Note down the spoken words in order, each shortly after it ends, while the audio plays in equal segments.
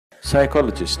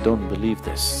Psychologists don't believe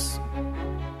this.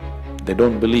 They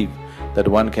don't believe that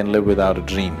one can live without a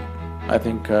dream. I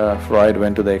think Freud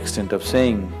went to the extent of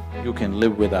saying, you can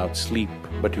live without sleep,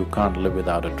 but you can't live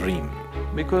without a dream.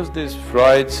 Because these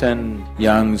Freuds and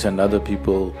Jungs and other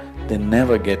people, they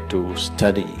never get to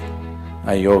study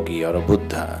a yogi or a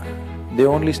Buddha. They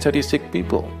only study sick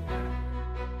people.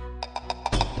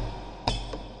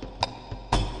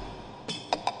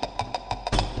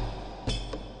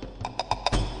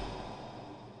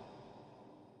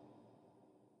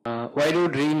 Why do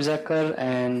dreams occur,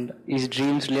 and is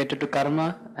dreams related to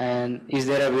karma, and is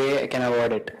there a way I can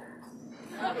avoid it?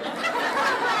 But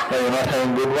you're not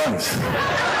having good ones.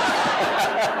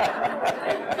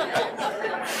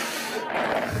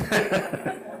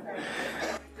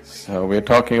 So we're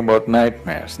talking about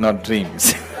nightmares, not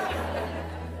dreams.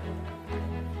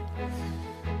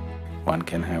 One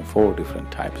can have 4 different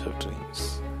types of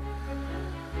dreams.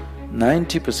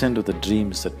 90% of the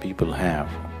dreams that people have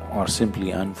are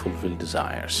simply unfulfilled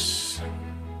desires.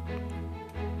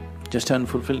 Just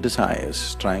unfulfilled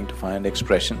desires trying to find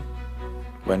expression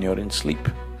when you're in sleep.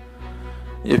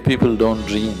 If people don't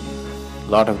dream, a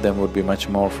lot of them would be much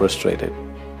more frustrated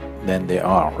than they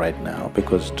are right now,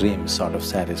 because dreams sort of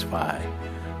satisfy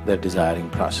their desiring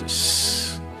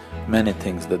process. Many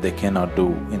things that they cannot do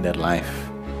in their life,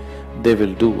 they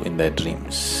will do in their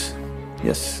dreams.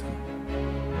 Yes.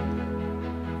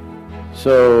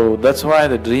 So that's why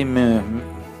the dream,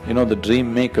 the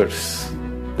dream makers,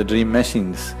 the dream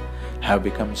machines have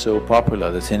become so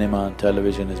popular. The cinema and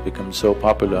television has become so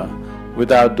popular.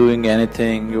 Without doing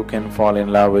anything, you can fall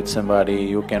in love with somebody,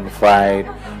 you can fight,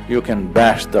 you can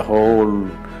bash the whole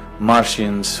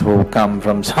Martians who come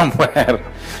from somewhere,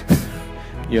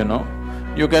 you know.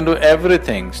 You can do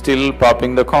everything, still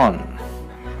popping the corn.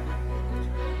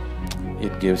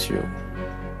 It gives you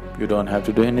don't have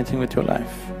to do anything with your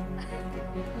life.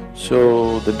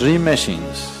 So the dream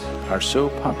machines are so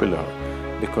popular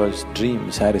because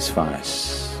dream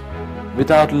satisfies.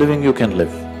 Without living, you can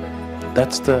live.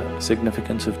 That's the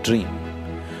significance of dream.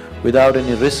 Without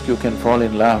any risk, you can fall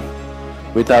in love.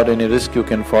 Without any risk, you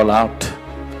can fall out.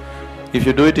 If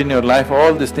you do it in your life,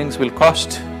 all these things will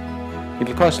cost.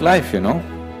 It'll cost life,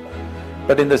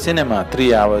 But in the cinema,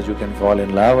 3 hours you can fall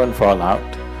in love and fall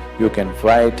out. You can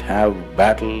fight, have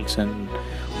battles and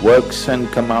works and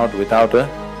come out without a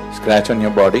scratch on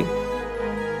your body.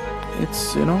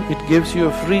 It gives you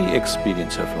a free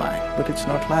experience of life, but it's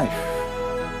not life.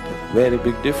 Very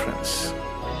big difference.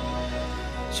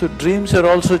 So dreams are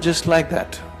also just like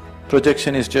that.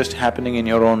 Projection is just happening in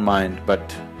your own mind,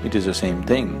 but it is the same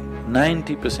thing.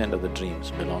 90% of the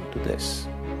dreams belong to this.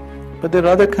 But there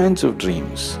are other kinds of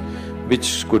dreams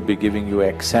which could be giving you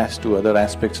access to other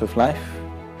aspects of life,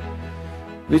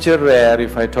 which are rare.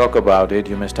 If I talk about it,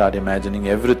 you may start imagining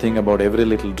everything about every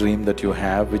little dream that you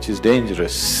have, which is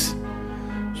dangerous.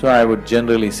 So I would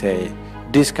generally say,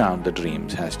 discount the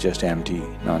dreams as just empty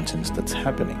nonsense that's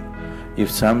happening. If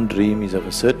some dream is of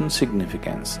a certain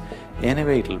significance,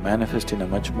 anyway it'll manifest in a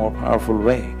much more powerful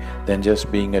way than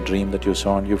just being a dream that you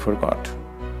saw and you forgot.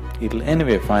 It'll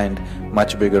anyway find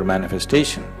much bigger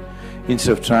manifestation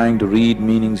instead of trying to read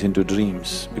meanings into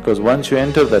dreams, because once you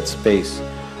enter that space,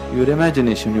 your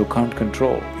imagination you can't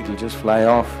control, it'll just fly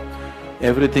off.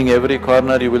 Everything, every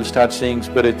corner you will start seeing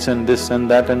spirits and this and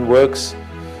that and works.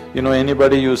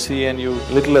 Anybody you see and you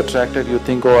little attracted, you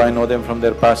think, oh, I know them from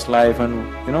their past life, and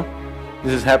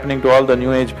this is happening to all the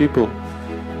new age people.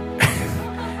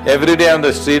 Every day on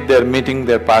the street they're meeting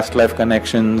their past life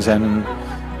connections and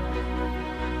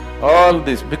all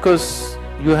this, because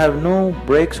you have no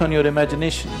brakes on your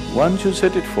imagination. Once you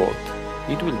set it forth,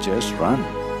 it will just run.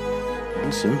 It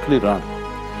will simply run.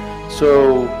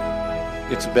 So,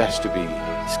 it's best to be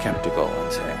skeptical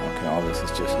and say, okay, all this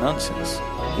is just nonsense.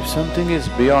 If something is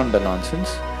beyond the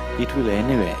nonsense, it will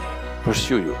anyway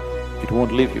pursue you, it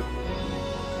won't leave you.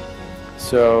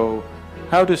 So,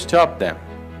 how to stop them?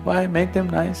 Why make them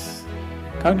nice?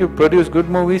 Can't you produce good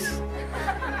movies?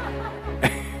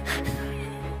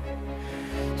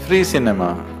 Free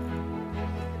cinema,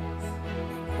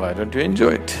 why don't you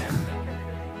enjoy it?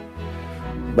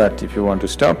 But if you want to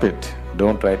stop it,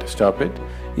 don't try to stop it.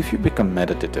 If you become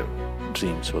meditative,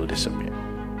 dreams will disappear.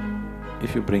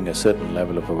 If you bring a certain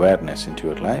level of awareness into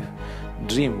your life,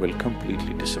 dream will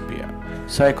completely disappear.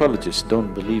 Psychologists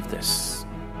don't believe this.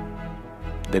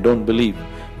 They don't believe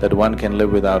that one can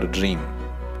live without a dream.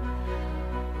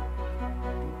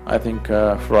 I think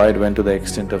Freud went to the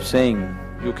extent of saying,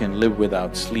 you can live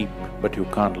without sleep, but you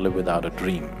can't live without a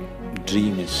dream.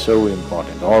 Dream is so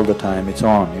important, all the time it's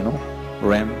on,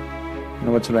 REM. You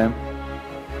know what's REM?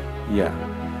 Yeah.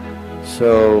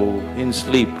 So, in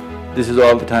sleep, this is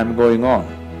all the time going on?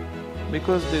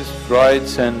 Because these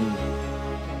Freuds and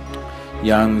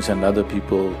Youngs and other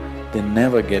people, they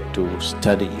never get to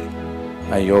study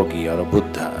a yogi or a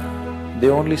Buddha. They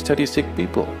only study sick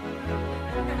people.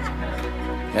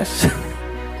 Yes?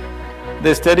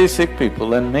 They study sick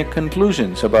people and make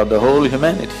conclusions about the whole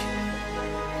humanity.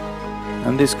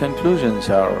 And these conclusions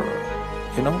are,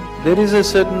 there is a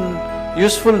certain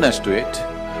usefulness to it.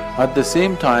 At the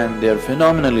same time, they are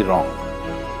phenomenally wrong.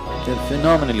 They're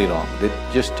phenomenally wrong.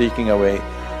 They're just taking away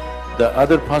the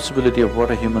other possibility of what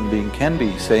a human being can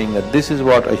be, saying that this is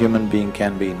what a human being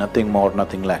can be, nothing more,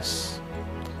 nothing less.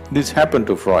 This happened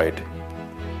to Freud.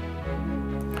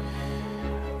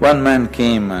 One man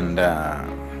came and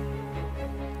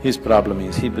his problem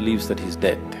is he believes that he's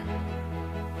dead.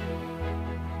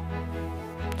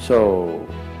 So,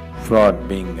 Freud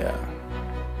being the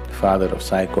father of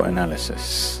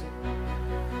psychoanalysis,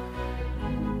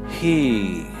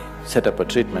 he set up a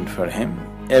treatment for him.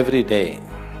 Every day,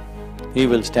 he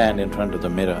will stand in front of the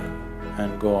mirror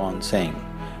and go on saying,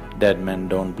 dead men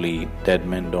don't bleed, dead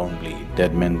men don't bleed,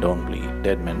 dead men don't bleed,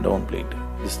 dead men don't bleed.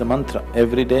 This is the mantra.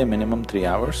 Every day, minimum 3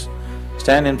 hours,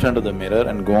 stand in front of the mirror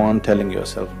and go on telling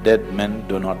yourself, dead men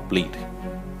do not bleed.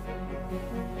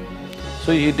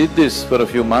 So he did this for a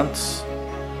few months,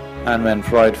 and when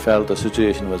Freud felt the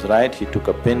situation was right, he took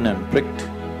a pin and pricked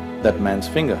that man's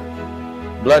finger.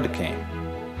 Blood came.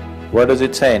 What does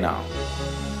it say now?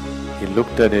 He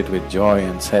looked at it with joy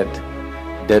and said,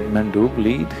 dead men do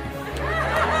bleed.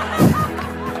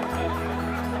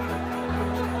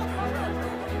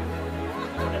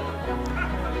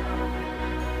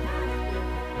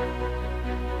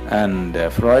 And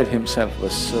Freud himself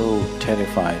was so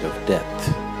terrified of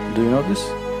death. Do you know this?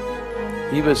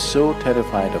 He was so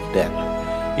terrified of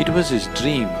death. It was his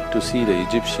dream to see the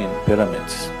Egyptian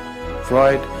pyramids.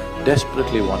 Freud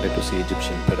desperately wanted to see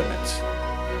Egyptian pyramids.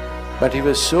 But he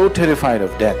was so terrified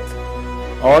of death,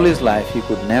 all his life he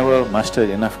could never muster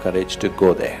enough courage to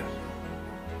go there.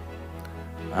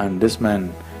 And this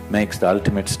man makes the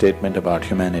ultimate statement about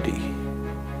humanity.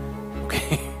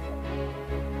 Okay?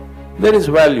 There is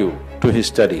value to his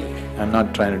study, I'm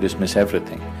not trying to dismiss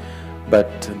everything,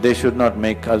 but they should not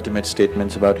make ultimate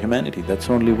statements about humanity, that's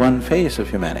only one face of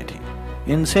humanity.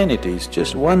 Insanity is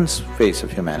just one face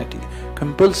of humanity.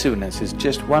 Compulsiveness is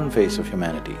just one face of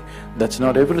humanity. That's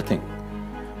not everything.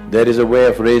 There is a way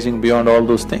of raising beyond all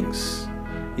those things.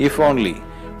 If only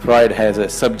Freud has a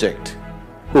subject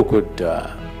who could,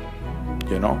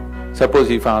 suppose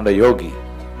he found a yogi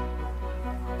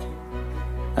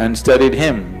and studied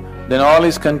him, then all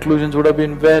his conclusions would have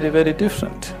been very, very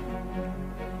different.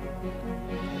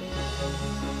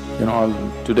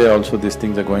 Today also these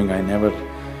things are going,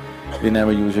 we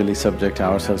never usually subject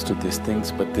ourselves to these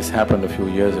things, but this happened a few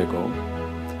years ago.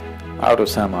 Out of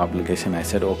some obligation, I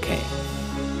said, okay.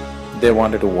 They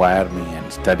wanted to wire me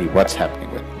and study what's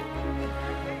happening with me.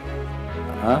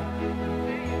 Huh?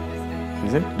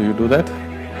 Is it? Do you do that?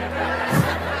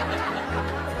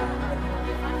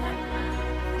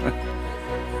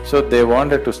 So they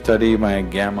wanted to study my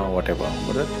gamma whatever,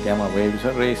 what is it? Gamma waves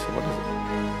or rays, what is it?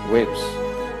 Waves.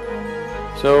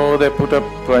 So they put up,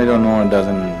 I don't know, a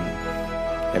dozen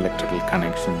electrical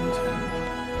connections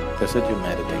and they said, you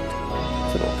meditate. I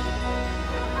said, okay.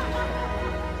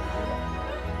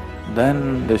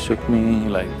 Then they shook me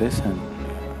like this and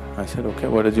I said, okay,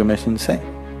 what does your machine say?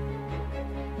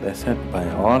 They said, by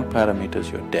all parameters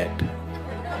you're dead.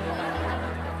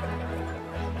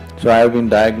 So I have been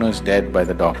diagnosed dead by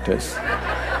the doctors,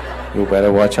 you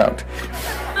better watch out.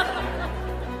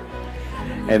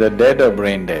 Either dead or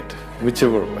brain dead,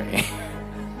 whichever way.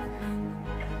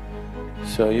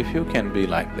 So if you can be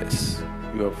like this,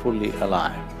 you are fully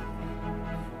alive,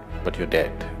 but you're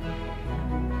dead.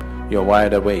 You're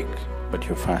wide awake, but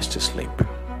you're fast asleep.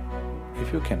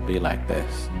 If you can be like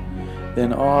this,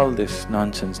 then all this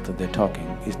nonsense that they're talking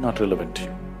is not relevant to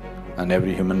you. And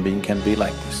every human being can be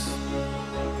like this.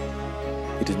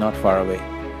 It is not far away.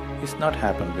 It's not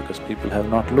happened because people have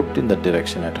not looked in that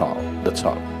direction at all, that's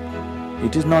all.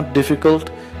 It is not difficult,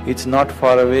 it's not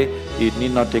far away, it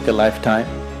need not take a lifetime.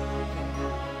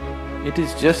 It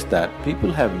is just that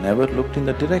people have never looked in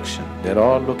that direction, they're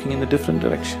all looking in a different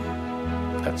direction.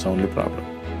 That's the only problem.